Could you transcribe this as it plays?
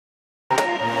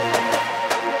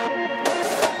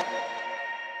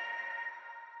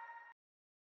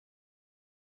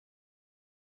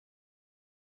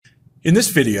In this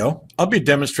video, I'll be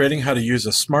demonstrating how to use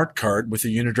a SmartCard with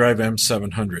the Unidrive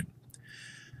M700.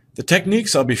 The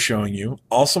techniques I'll be showing you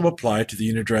also apply to the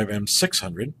Unidrive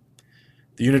M600,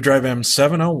 the Unidrive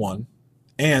M701,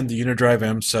 and the Unidrive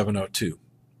M702.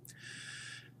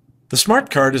 The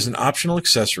SmartCard is an optional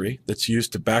accessory that's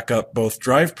used to back up both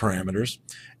drive parameters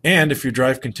and, if your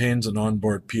drive contains an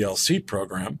onboard PLC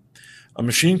program, a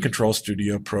Machine Control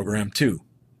Studio program too.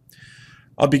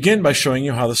 I'll begin by showing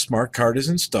you how the SmartCard is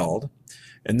installed,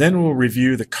 and then we'll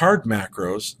review the card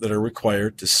macros that are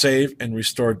required to save and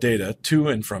restore data to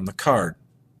and from the card.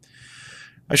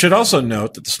 I should also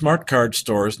note that the SmartCard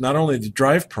stores not only the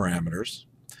drive parameters,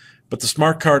 but the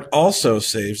SmartCard also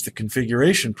saves the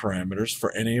configuration parameters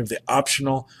for any of the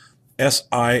optional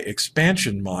SI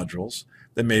expansion modules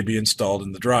that may be installed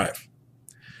in the drive.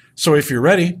 So if you're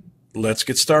ready, let's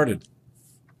get started.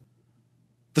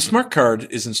 The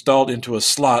SmartCard is installed into a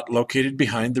slot located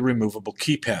behind the removable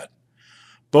keypad.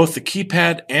 Both the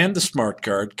keypad and the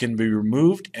SmartCard can be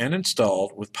removed and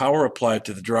installed with power applied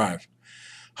to the drive.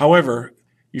 However,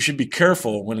 you should be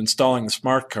careful when installing the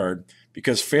SmartCard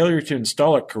because failure to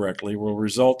install it correctly will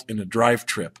result in a drive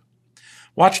trip.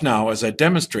 Watch now as I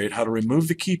demonstrate how to remove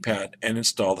the keypad and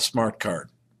install the SmartCard.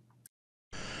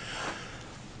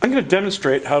 I'm going to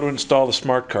demonstrate how to install the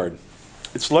SmartCard.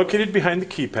 It's located behind the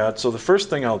keypad, so the first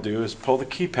thing I'll do is pull the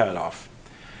keypad off.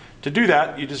 To do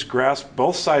that, you just grasp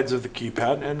both sides of the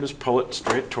keypad and just pull it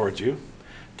straight towards you.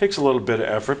 It takes a little bit of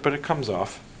effort, but it comes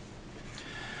off.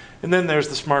 And then there's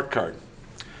the SmartCard.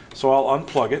 So I'll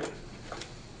unplug it.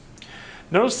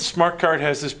 Notice the SmartCard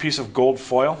has this piece of gold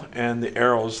foil and the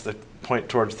arrows that point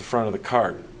towards the front of the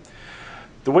card.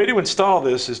 The way to install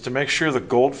this is to make sure the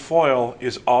gold foil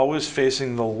is always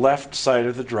facing the left side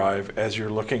of the drive as you're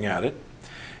looking at it,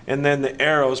 and then the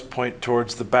arrows point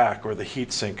towards the back or the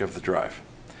heat sink of the drive.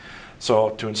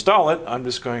 So to install it, I'm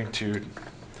just going to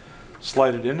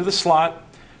slide it into the slot,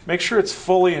 make sure it's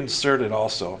fully inserted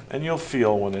also, and you'll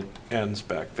feel when it ends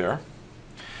back there.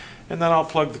 And then I'll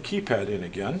plug the keypad in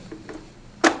again.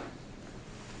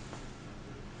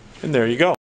 And there you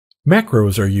go.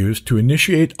 Macros are used to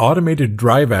initiate automated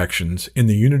drive actions in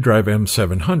the Unidrive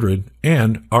M700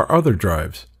 and our other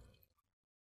drives.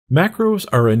 Macros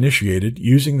are initiated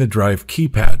using the drive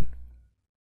keypad.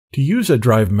 To use a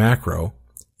drive macro,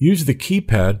 use the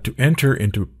keypad to enter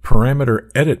into parameter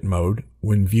edit mode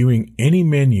when viewing any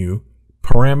menu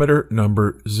parameter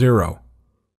number 0.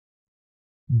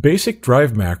 Basic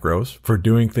drive macros for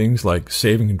doing things like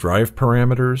saving drive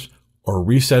parameters or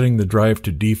resetting the drive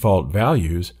to default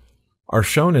values are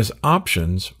shown as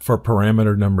options for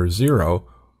parameter number 0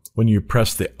 when you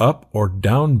press the up or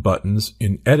down buttons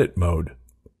in edit mode.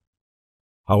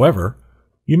 However,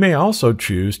 you may also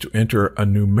choose to enter a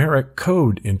numeric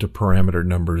code into parameter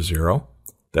number 0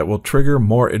 that will trigger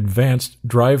more advanced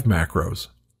drive macros.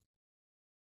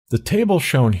 The table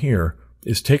shown here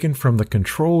is taken from the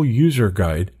Control User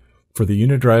Guide for the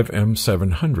Unidrive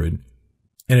M700,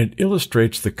 and it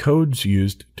illustrates the codes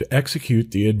used to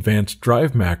execute the advanced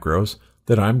drive macros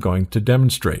that I'm going to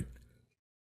demonstrate.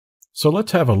 So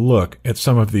let's have a look at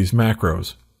some of these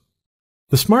macros.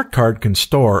 The SmartCard can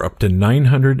store up to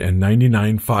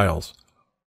 999 files.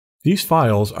 These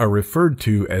files are referred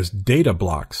to as data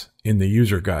blocks in the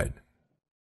user guide.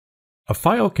 A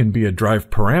file can be a drive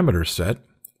parameter set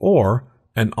or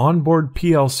an onboard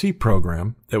PLC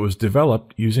program that was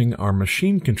developed using our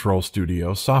Machine Control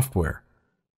Studio software.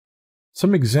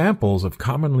 Some examples of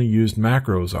commonly used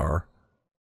macros are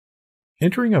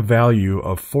entering a value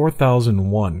of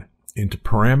 4001 into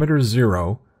parameter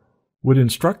 0 would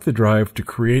instruct the drive to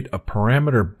create a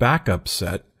parameter backup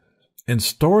set and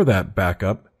store that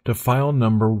backup to file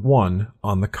number 1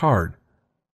 on the card.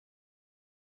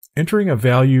 Entering a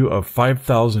value of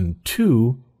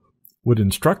 5002 would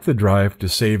instruct the drive to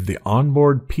save the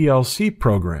onboard PLC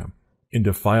program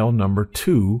into file number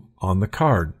 2 on the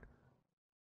card.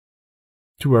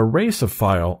 To erase a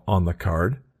file on the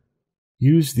card,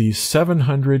 use the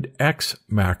 700x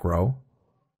macro,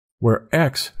 where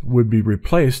x would be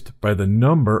replaced by the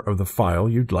number of the file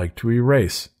you'd like to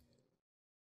erase.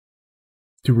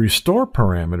 To restore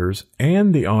parameters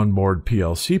and the onboard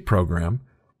PLC program,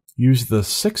 use the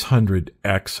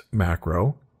 600x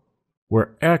macro,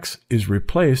 where x is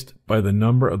replaced by the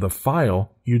number of the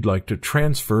file you'd like to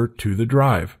transfer to the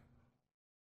drive.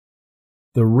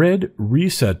 The red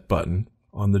reset button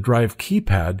on the drive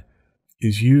keypad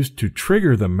is used to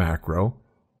trigger the macro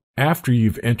after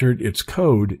you've entered its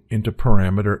code into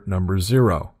parameter number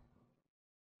 0.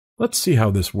 Let's see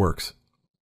how this works.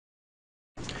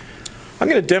 I'm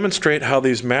going to demonstrate how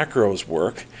these macros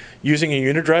work using a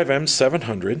Unidrive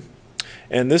M700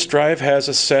 And this drive has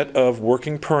a set of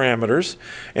working parameters,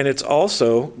 and it's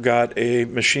also got a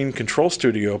Machine Control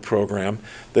Studio program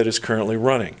that is currently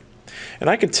running. And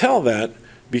I can tell that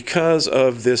because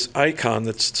of this icon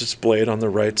that's displayed on the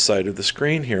right side of the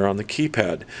screen here on the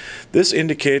keypad. This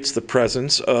indicates the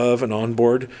presence of an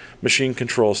onboard Machine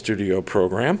Control Studio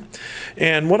program.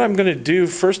 And what I'm going to do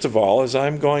first of all is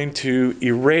I'm going to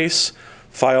erase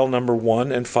file number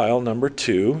 1 and file number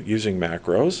 2 using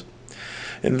macros.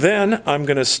 And then I'm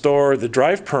going to store the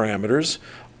drive parameters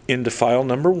into file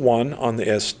number 1 on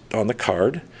the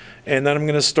card. And then I'm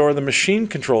going to store the Machine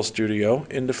Control Studio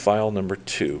into file number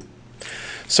 2.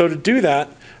 So to do that,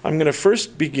 I'm going to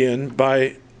first begin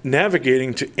by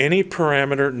navigating to any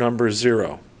parameter number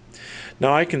 0.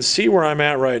 Now I can see where I'm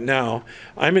at right now.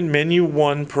 I'm in menu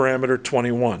 1, parameter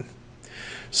 21.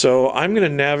 So I'm going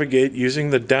to navigate using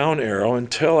the down arrow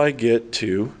until I get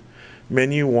to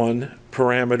menu 1,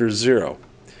 parameter 0.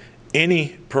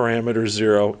 Any parameter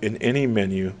 0 in any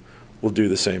menu will do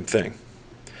the same thing.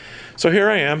 So here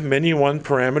I am, menu 1,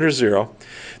 parameter 0.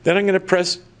 Then I'm going to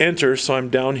press enter, so I'm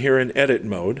down here in edit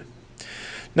mode.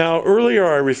 Now earlier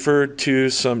I referred to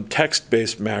some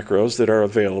text-based macros that are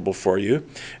available for you,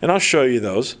 and I'll show you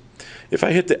those. If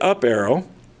I hit the up arrow,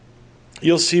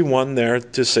 you'll see one there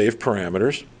to save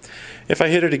parameters. If I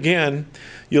hit it again,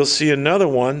 you'll see another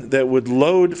one that would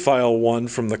load file 1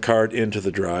 from the card into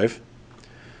the drive.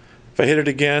 If I hit it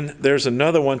again, there's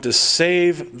another one to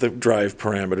save the drive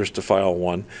parameters to file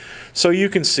 1. So you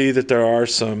can see that there are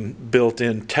some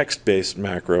built-in text-based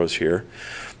macros here.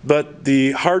 But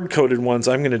the hard-coded ones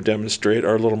I'm going to demonstrate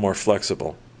are a little more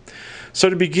flexible. So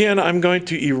to begin, I'm going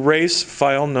to erase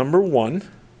file number 1.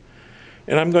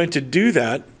 And I'm going to do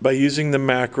that by using the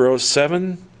macro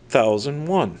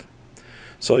 7001.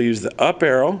 So I'll use the up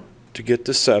arrow to get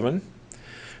to 7.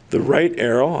 The right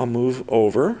arrow I'll move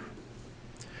over.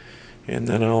 And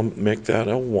then I'll make that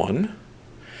a 1.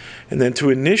 And then to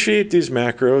initiate these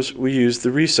macros, we use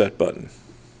the reset button.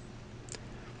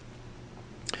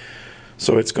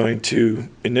 So it's going to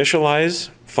initialize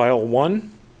file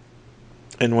 1,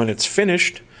 and when it's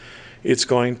finished, it's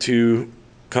going to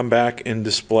come back and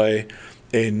display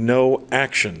a no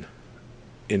action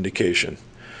indication.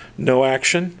 No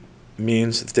action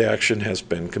means that the action has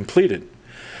been completed.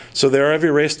 So there I've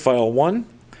erased file 1.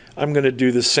 I'm going to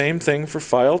do the same thing for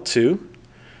file 2.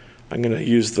 I'm going to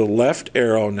use the left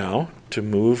arrow now to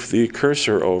move the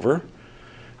cursor over.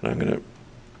 And I'm going to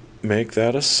make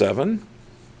that a 7.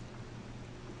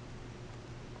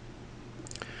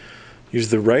 Use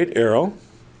the right arrow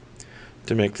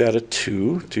to make that a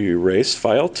 2 to erase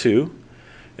file 2.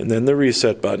 And then the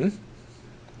reset button.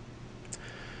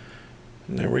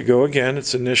 And there we go again.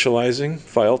 It's initializing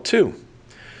file 2.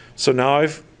 So now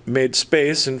I've made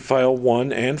space in file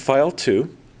 1 and file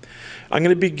 2. I'm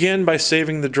going to begin by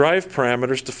saving the drive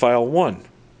parameters to file 1.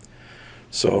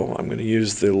 So I'm going to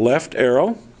use the left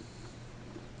arrow,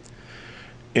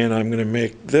 and I'm going to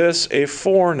make this a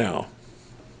 4 now.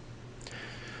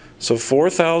 So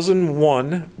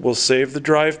 4001 will save the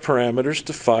drive parameters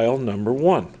to file number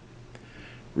 1.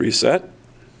 Reset.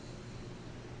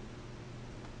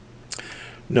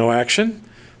 No action.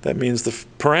 That means the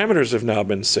parameters have now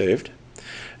been saved.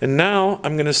 And now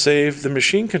I'm going to save the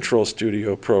Machine Control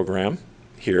Studio program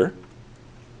here.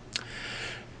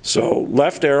 So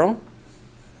left arrow,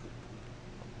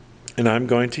 and I'm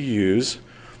going to use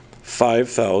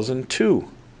 5002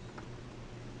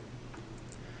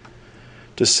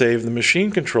 to save the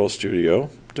Machine Control Studio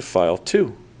to file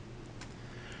 2.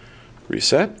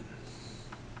 Reset.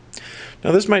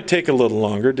 Now this might take a little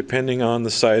longer depending on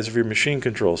the size of your Machine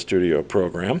Control Studio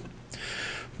program.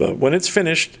 But when it's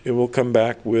finished, it will come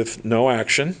back with no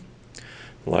action,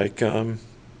 like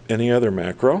any other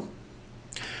macro.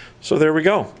 So there we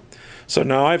go. So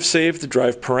now I've saved the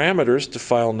drive parameters to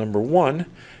file number 1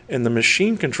 and the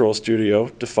Machine Control Studio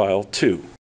to file 2.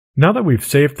 Now that we've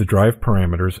saved the drive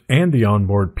parameters and the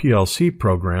onboard PLC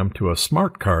program to a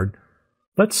SmartCard,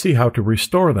 let's see how to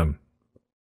restore them.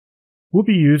 We'll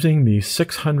be using the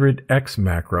 600X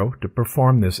macro to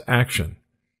perform this action.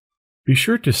 Be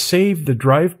sure to save the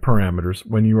drive parameters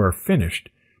when you are finished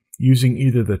using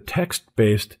either the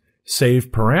text-based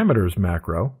Save Parameters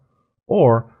macro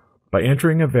or by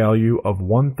entering a value of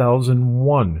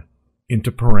 1001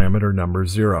 into parameter number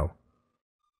 0.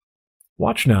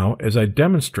 Watch now as I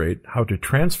demonstrate how to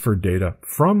transfer data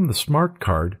from the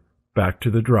SmartCard back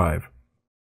to the drive.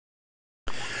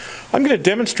 I'm going to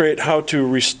demonstrate how to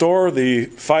restore the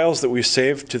files that we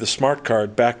saved to the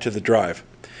SmartCard back to the drive.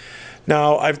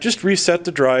 Now I've just reset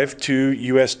the drive to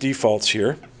US defaults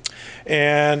here,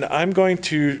 and I'm going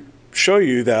to show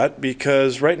you that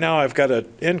because right now I've got an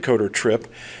encoder trip,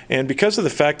 and because of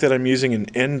the fact that I'm using an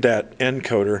NDAT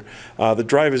encoder, the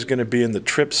drive is going to be in the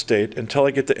trip state until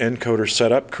I get the encoder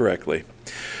set up correctly.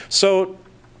 So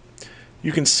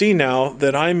you can see now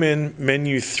that I'm in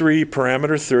menu 3,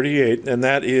 parameter 38, and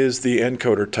that is the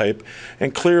encoder type,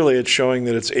 and clearly it's showing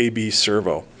that it's AB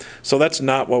servo. So that's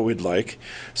not what we'd like.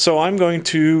 So I'm going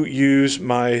to use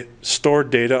my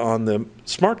stored data on the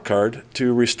SmartCard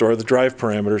to restore the drive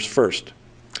parameters first.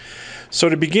 So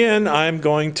to begin, I'm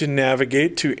going to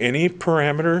navigate to any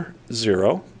parameter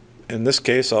 0. In this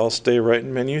case, I'll stay right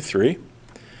in menu 3.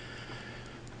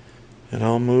 And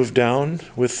I'll move down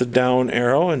with the down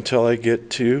arrow until I get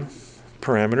to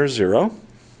parameter 0.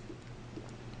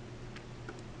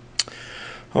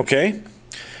 Okay,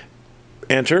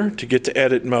 enter to get to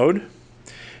edit mode.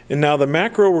 And now the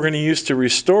macro we're going to use to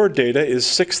restore data is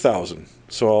 6000.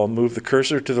 So I'll move the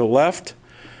cursor to the left.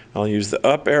 I'll use the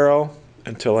up arrow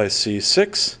until I see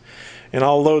 6. And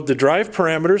I'll load the drive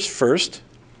parameters first.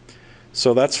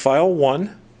 So that's file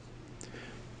 1.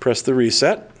 Press the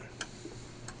reset.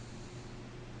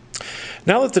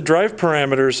 Now that the drive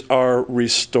parameters are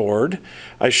restored,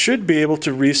 I should be able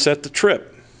to reset the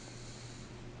trip.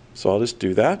 So I'll just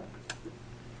do that.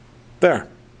 There.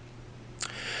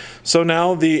 So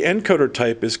now the encoder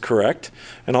type is correct,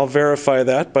 and I'll verify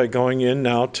that by going in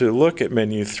now to look at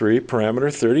menu 3,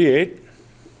 parameter 38.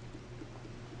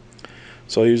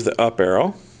 So I'll use the up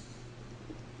arrow.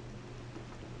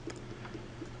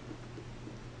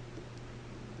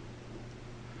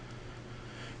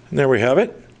 And there we have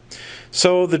it.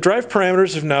 So the drive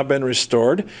parameters have now been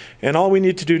restored, and all we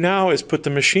need to do now is put the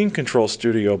Machine Control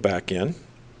Studio back in.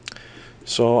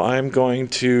 So I'm going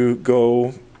to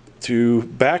go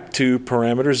back to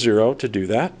parameter 0 to do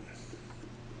that.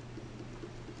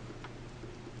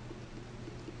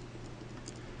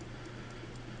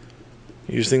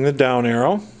 Using the down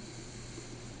arrow.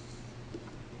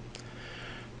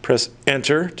 Press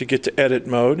enter to get to edit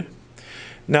mode.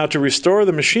 Now to restore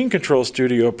the Machine Control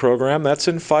Studio program, that's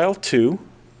in file 2.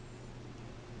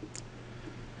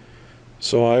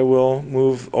 So I will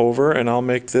move over and I'll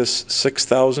make this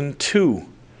 6002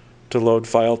 to load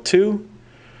file 2,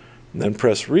 and then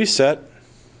press reset.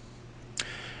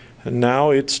 And now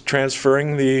it's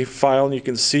transferring the file, and you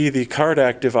can see the card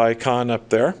active icon up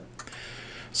there.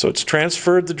 So it's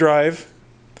transferred the drive,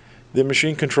 the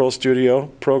Machine Control Studio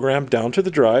program, down to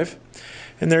the drive,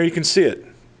 and there you can see it.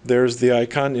 There's the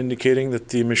icon indicating that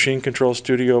the Machine Control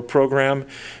Studio program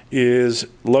is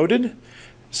loaded.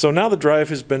 So now the drive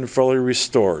has been fully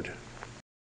restored.